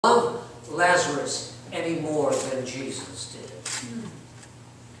Lazarus any more than Jesus did.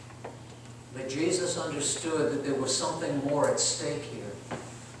 But Jesus understood that there was something more at stake here.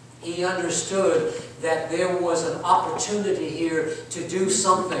 He understood that there was an opportunity here to do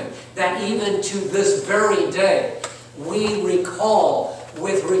something that even to this very day we recall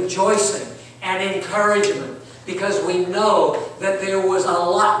with rejoicing and encouragement, because we know that there was a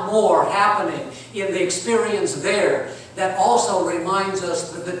lot more happening in the experience there that also reminds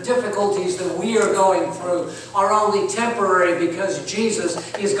us that the difficulties that we are going through are only temporary, because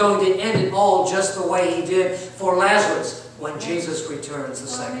Jesus is going to end it all just the way He did for Lazarus when Jesus returns the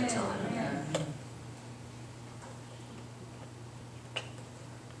second time.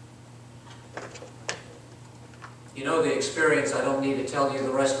 You know the experience. I don't need to tell you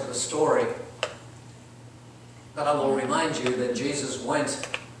the rest of the story. But I will remind you that Jesus went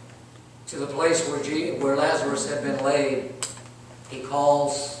to the place where Lazarus had been laid. He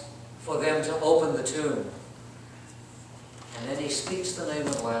calls for them to open the tomb. And then He speaks the name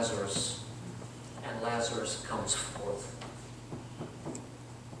of Lazarus. And Lazarus comes forth.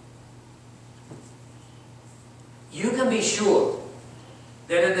 You can be sure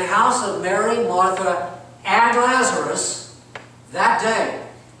that in the house of Mary, Martha, and Lazarus, that day,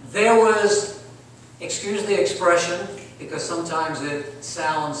 there was, excuse the expression, because sometimes it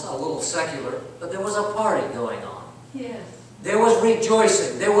sounds a little secular, but there was a party going on. Yes. There was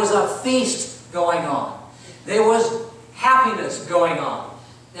rejoicing. There was a feast going on. There was happiness going on.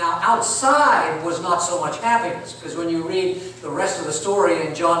 Now, outside was not so much happiness, because when you read the rest of the story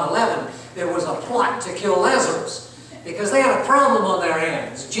in John 11, there was a plot to kill Lazarus, because they had a problem on their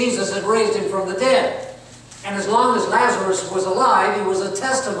hands. Jesus had raised him from the dead. And as long as Lazarus was alive, he was a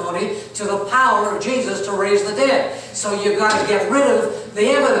testimony to the power of Jesus to raise the dead. So you've got to get rid of the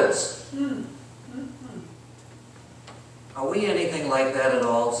evidence. Are we anything like that at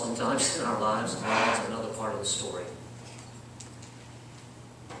all sometimes in our lives? And that's another part of the story.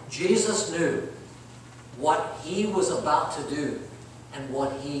 Jesus knew what He was about to do and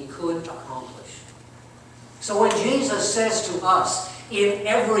what He could accomplish. So when Jesus says to us, "In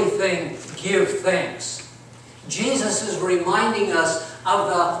everything give thanks," Jesus is reminding us of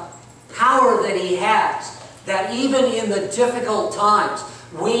the power that He has, that even in the difficult times,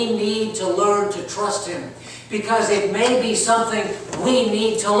 we need to learn to trust Him, because it may be something we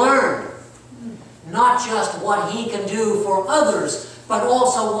need to learn. Not just what He can do for others, but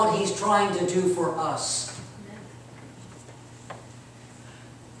also what He's trying to do for us.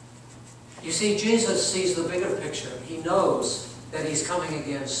 You see, Jesus sees the bigger picture. He knows that He's coming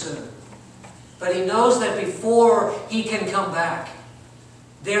again soon. But He knows that before He can come back,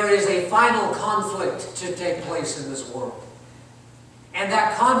 there is a final conflict to take place in this world. And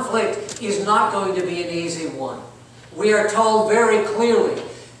that conflict is not going to be an easy one. We are told very clearly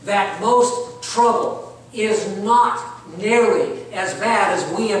that most trouble is not nearly as bad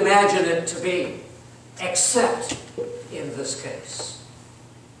as we imagine it to be, except in this case.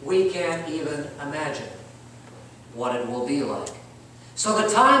 We can't even imagine what it will be like. So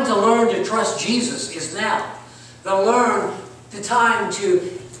the time to learn to trust Jesus is now. The time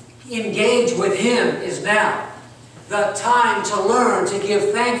to engage with Him is now. The time to learn to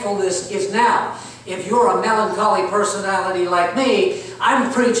give thankfulness is now. If you're a melancholy personality like me,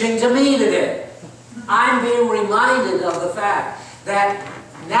 I'm preaching to me today. I'm being reminded of the fact that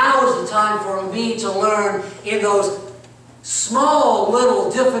now is the time for me to learn in those small, little,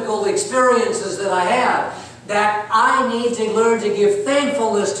 difficult experiences that I have, that I need to learn to give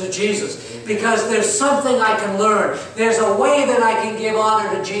thankfulness to Jesus, because there's something I can learn. There's a way that I can give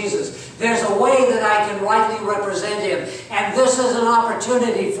honor to Jesus. There's a way that I can rightly represent Him, and this is an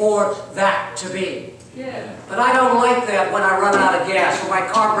opportunity for that to be. Yeah. But I don't like that when I run out of gas, or my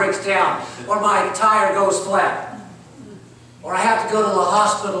car breaks down, or my tire goes flat, or I have to go to the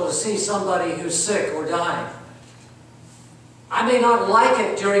hospital to see somebody who's sick or dying. I may not like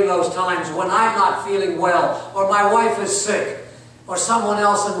it during those times when I'm not feeling well, or my wife is sick, or someone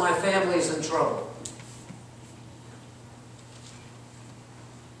else in my family is in trouble.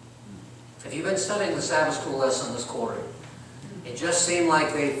 Have you been studying the Sabbath school lesson this quarter? It just seemed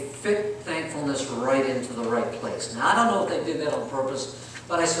like they fit thankfulness right into the right place. Now, I don't know if they did that on purpose,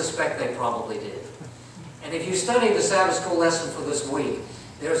 but I suspect they probably did. And if you study the Sabbath school lesson for this week,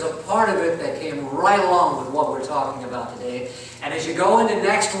 there's a part of it that came right along with what we're talking about today. And as you go into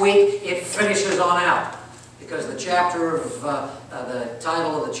next week, it finishes on out. Because the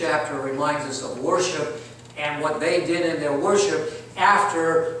title of the chapter reminds us of worship and what they did in their worship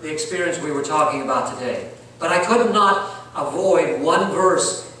after the experience we were talking about today. But I could not avoid one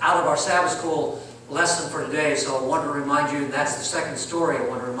verse out of our Sabbath school lesson for today, so I want to remind you, and that's the second story I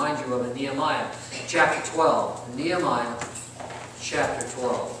want to remind you of in Nehemiah chapter 12. Nehemiah chapter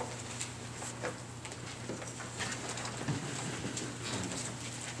 12.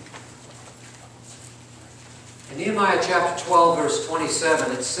 In Nehemiah chapter 12, verse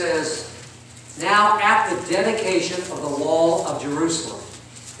 27, it says, "Now at the dedication of the wall of Jerusalem,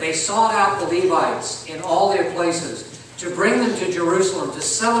 they sought out the Levites in all their places to bring them to Jerusalem to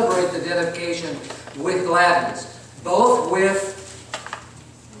celebrate the dedication with gladness, both with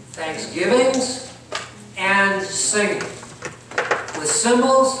thanksgivings and singing, with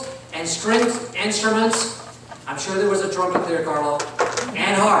cymbals and string instruments." I'm sure there was a trumpet there, Carlo.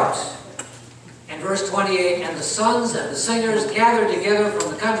 "And harps." And verse 28, "And the sons and the singers gathered together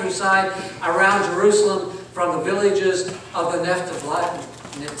from the countryside around Jerusalem, from the villages of the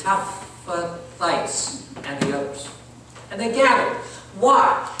Netophathites and the others." And they gathered.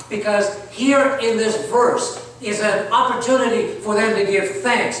 Why? Because here in this verse is an opportunity for them to give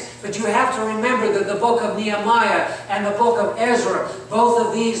thanks. But you have to remember that the book of Nehemiah and the book of Ezra, both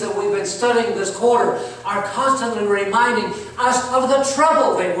of these that we've been studying this quarter, are constantly reminding us of the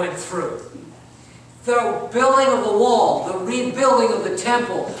trouble they went through. The building of the wall, the rebuilding of the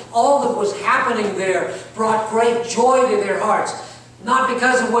temple, all that was happening there brought great joy to their hearts. Not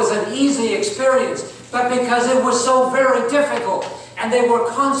because it was an easy experience, but because it was so very difficult. And they were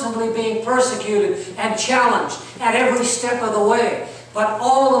constantly being persecuted and challenged at every step of the way. But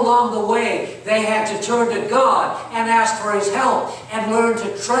all along the way, they had to turn to God and ask for His help and learn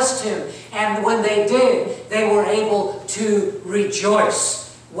to trust Him. And when they did, they were able to rejoice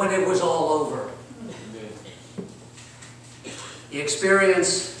when it was all over. The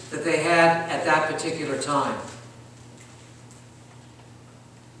experience that they had at that particular time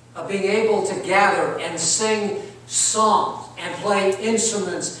of being able to gather and sing songs and play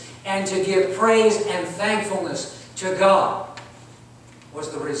instruments and to give praise and thankfulness to God was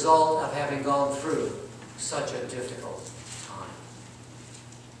the result of having gone through such a difficult time.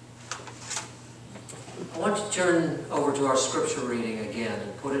 I want to turn over to our scripture reading again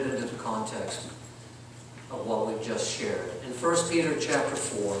and put it into the context of what we've just shared. In 1 Peter chapter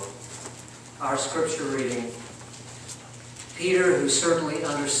 4, our scripture reading, Peter, who certainly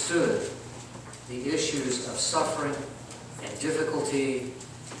understood the issues of suffering and difficulty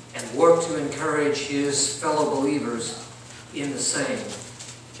and worked to encourage his fellow believers in the same.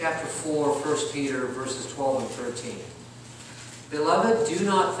 Chapter 4, 1 Peter, verses 12 and 13. "Beloved, do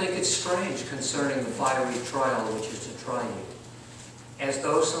not think it strange concerning the fiery trial which is to try you, as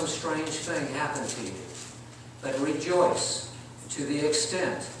though some strange thing happened to you. But rejoice to the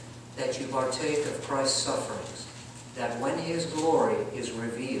extent that you partake of Christ's sufferings, that when His glory is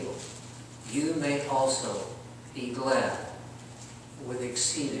revealed, you may also be glad with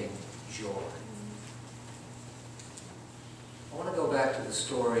exceeding joy." I want to go back to the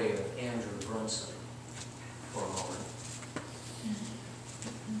story of Andrew Brunson for a moment.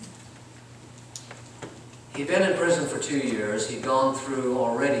 He'd been in prison for 2 years. He'd gone through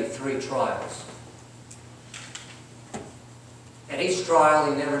already 3 trials. At each trial,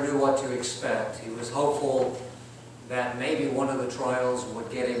 he never knew what to expect. He was hopeful that maybe one of the trials would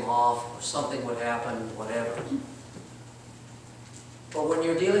get him off, or something would happen, whatever. But when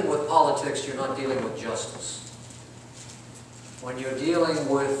you're dealing with politics, you're not dealing with justice. When you're dealing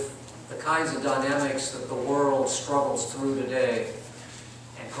with the kinds of dynamics that the world struggles through today,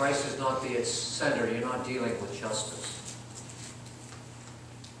 and Christ is not the its center, you're not dealing with justice.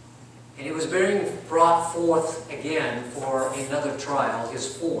 And he was being brought forth again for another trial, his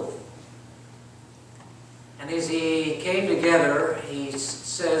 4th. And as he came together, he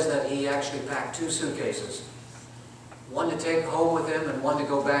says that he actually packed 2 suitcases. One to take home with him and one to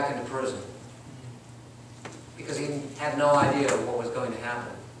go back into prison. Because he had no idea what was going to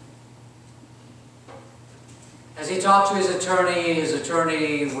happen. As he talked to his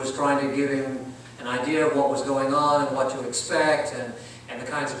attorney was trying to give him an idea of what was going on and what to expect and the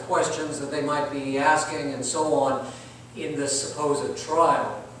kinds of questions that they might be asking and so on in this supposed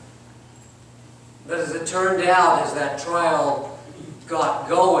trial. But as it turned out, as that trial got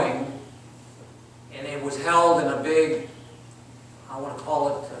going, and it was held in a big, I want to call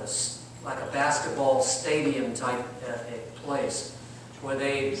it like a basketball stadium type place, where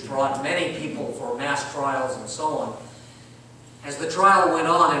they brought many people for mass trials and so on. As the trial went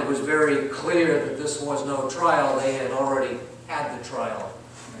on, it was very clear that this was no trial. They had already had the trial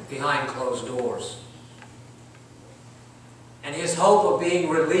behind closed doors. And his hope of being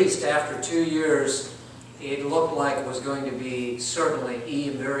released after 2 years, it looked like it was going to be certainly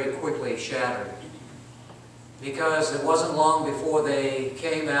very quickly shattered. Because it wasn't long before they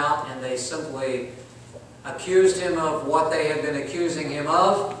came out and they simply accused him of what they had been accusing him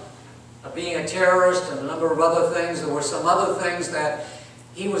of being a terrorist and a number of other things. There were some other things that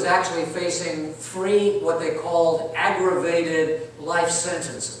he was actually facing 3 what they called aggravated life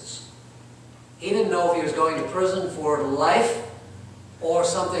sentences. He didn't know if he was going to prison for life or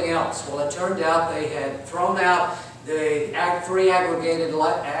something else. Well, it turned out they had thrown out the 3 aggravated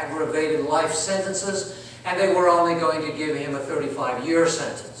life sentences, and they were only going to give him a 35-year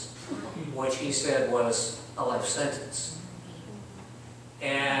sentence, which he said was a life sentence.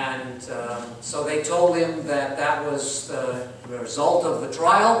 And so they told him that that was the result of the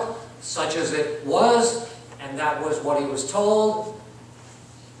trial, such as it was, and that was what he was told.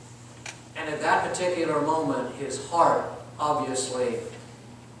 And at that particular moment, his heart, obviously,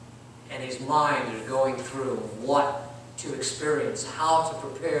 and his mind is going through what to experience, how to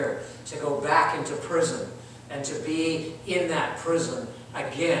prepare to go back into prison and to be in that prison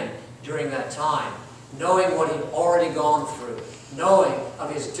again during that time, knowing what he'd already gone through, knowing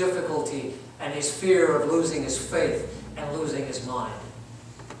of his difficulty and his fear of losing his faith and losing his mind.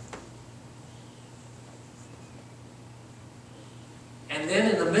 And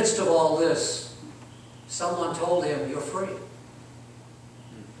then in the midst of all this, someone told him, "You're free.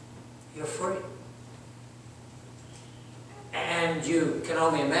 You're free." And you can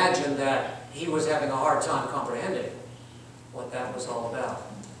only imagine that he was having a hard time comprehending what that was all about.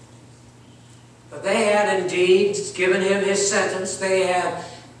 But they had indeed given him his sentence. They had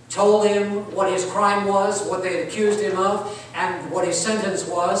told him what his crime was, what they had accused him of, and what his sentence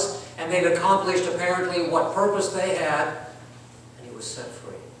was, and they'd accomplished apparently what purpose they had, and he was set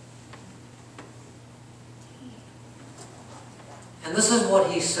free. And this is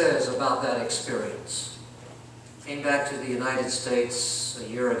what he says about that experience. Came back to the United States a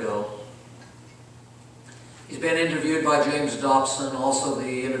year ago. He's been interviewed by James Dobson, also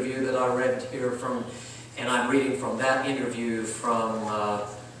the interview that I read here from, and I'm reading from that interview from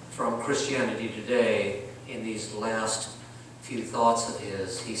Christianity Today in these last few thoughts of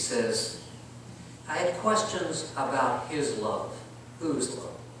his. He says, "I had questions about his love." Whose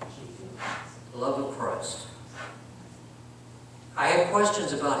love? The love of Christ. "I had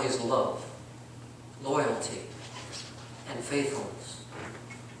questions about his love, loyalty, and faithfulness.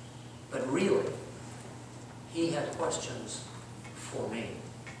 But really, he had questions for me.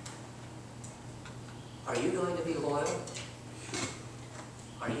 Are you going to be loyal?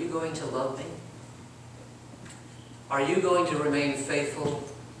 Are you going to love me? Are you going to remain faithful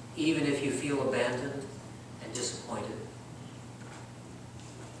even if you feel abandoned and disappointed?"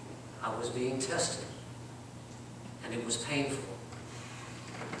 I was being tested, and it was painful.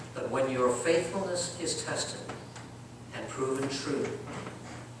 But when your faithfulness is tested and proven true,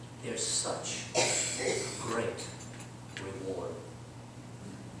 there's such great reward.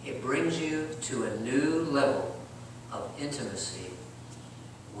 It brings you to a new level of intimacy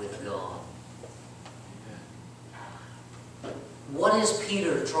with God. What is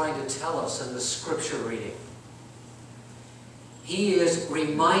Peter trying to tell us in the scripture reading? He is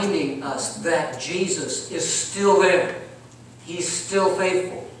reminding us that Jesus is still there. He's still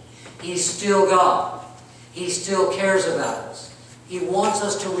faithful. He's still God. He still cares about us. He wants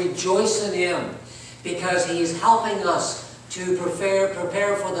us to rejoice in Him because He's helping us to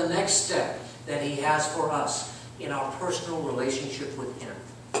prepare for the next step that He has for us in our personal relationship with Him.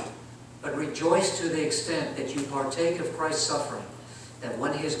 But rejoice to the extent that you partake of Christ's suffering, that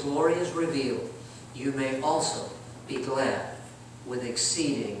when His glory is revealed, you may also be glad with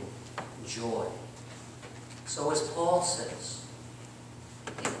exceeding joy. So as Paul says,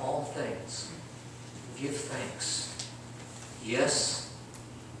 in all things, give thanks. Yes,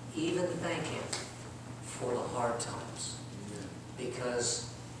 even thank Him for the hard times, because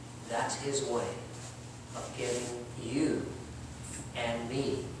that's His way of getting you and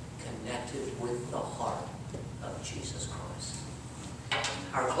me connected with the heart of Jesus Christ.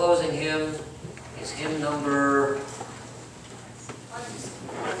 Our closing hymn is hymn number,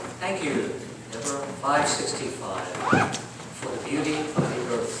 thank you, number 565, For the Beauty of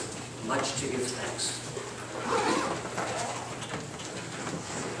the Earth, Much to Give Thanks.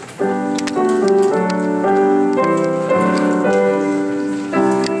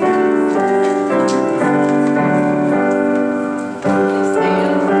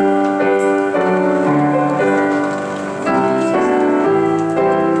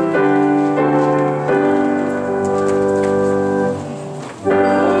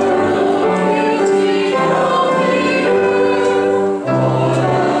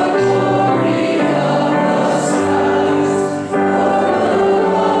 Glory of the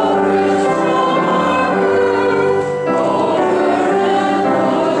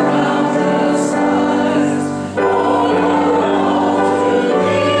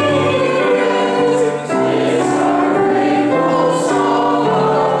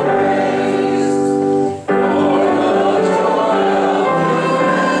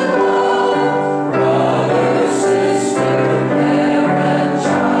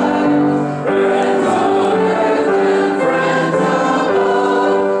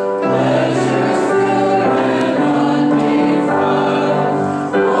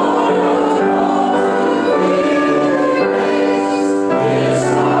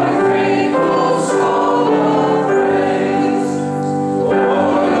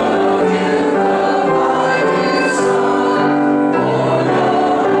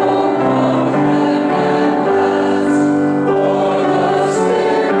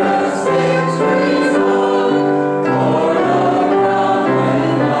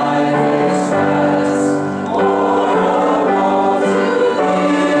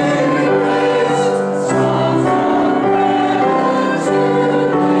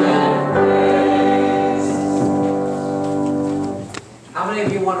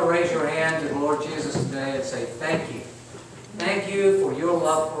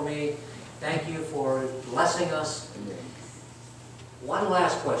One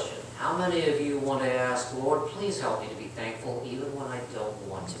last question. How many of you want to ask, Lord, please help me to be thankful even when I don't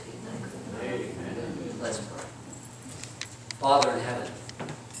want to be thankful? Amen. Let's pray. Father in heaven,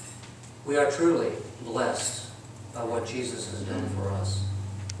 we are truly blessed by what Jesus has done for us.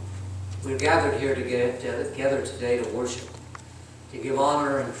 We've gathered here together today to worship, to give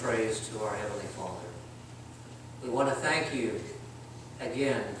honor and praise to our Heavenly Father. We want to thank you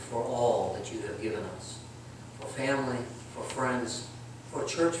again for all that you have given us, for family, for friends, for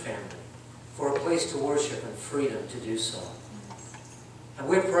church family, for a place to worship and freedom to do so. And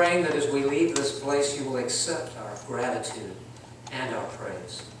we're praying that as we leave this place, you will accept our gratitude and our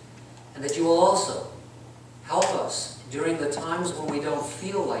praise. And that you will also help us during the times when we don't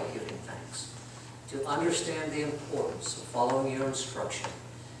feel like giving thanks to understand the importance of following your instruction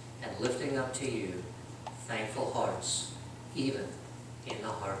and lifting up to you thankful hearts, even in the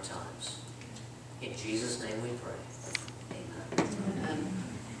hard times. In Jesus' name we pray.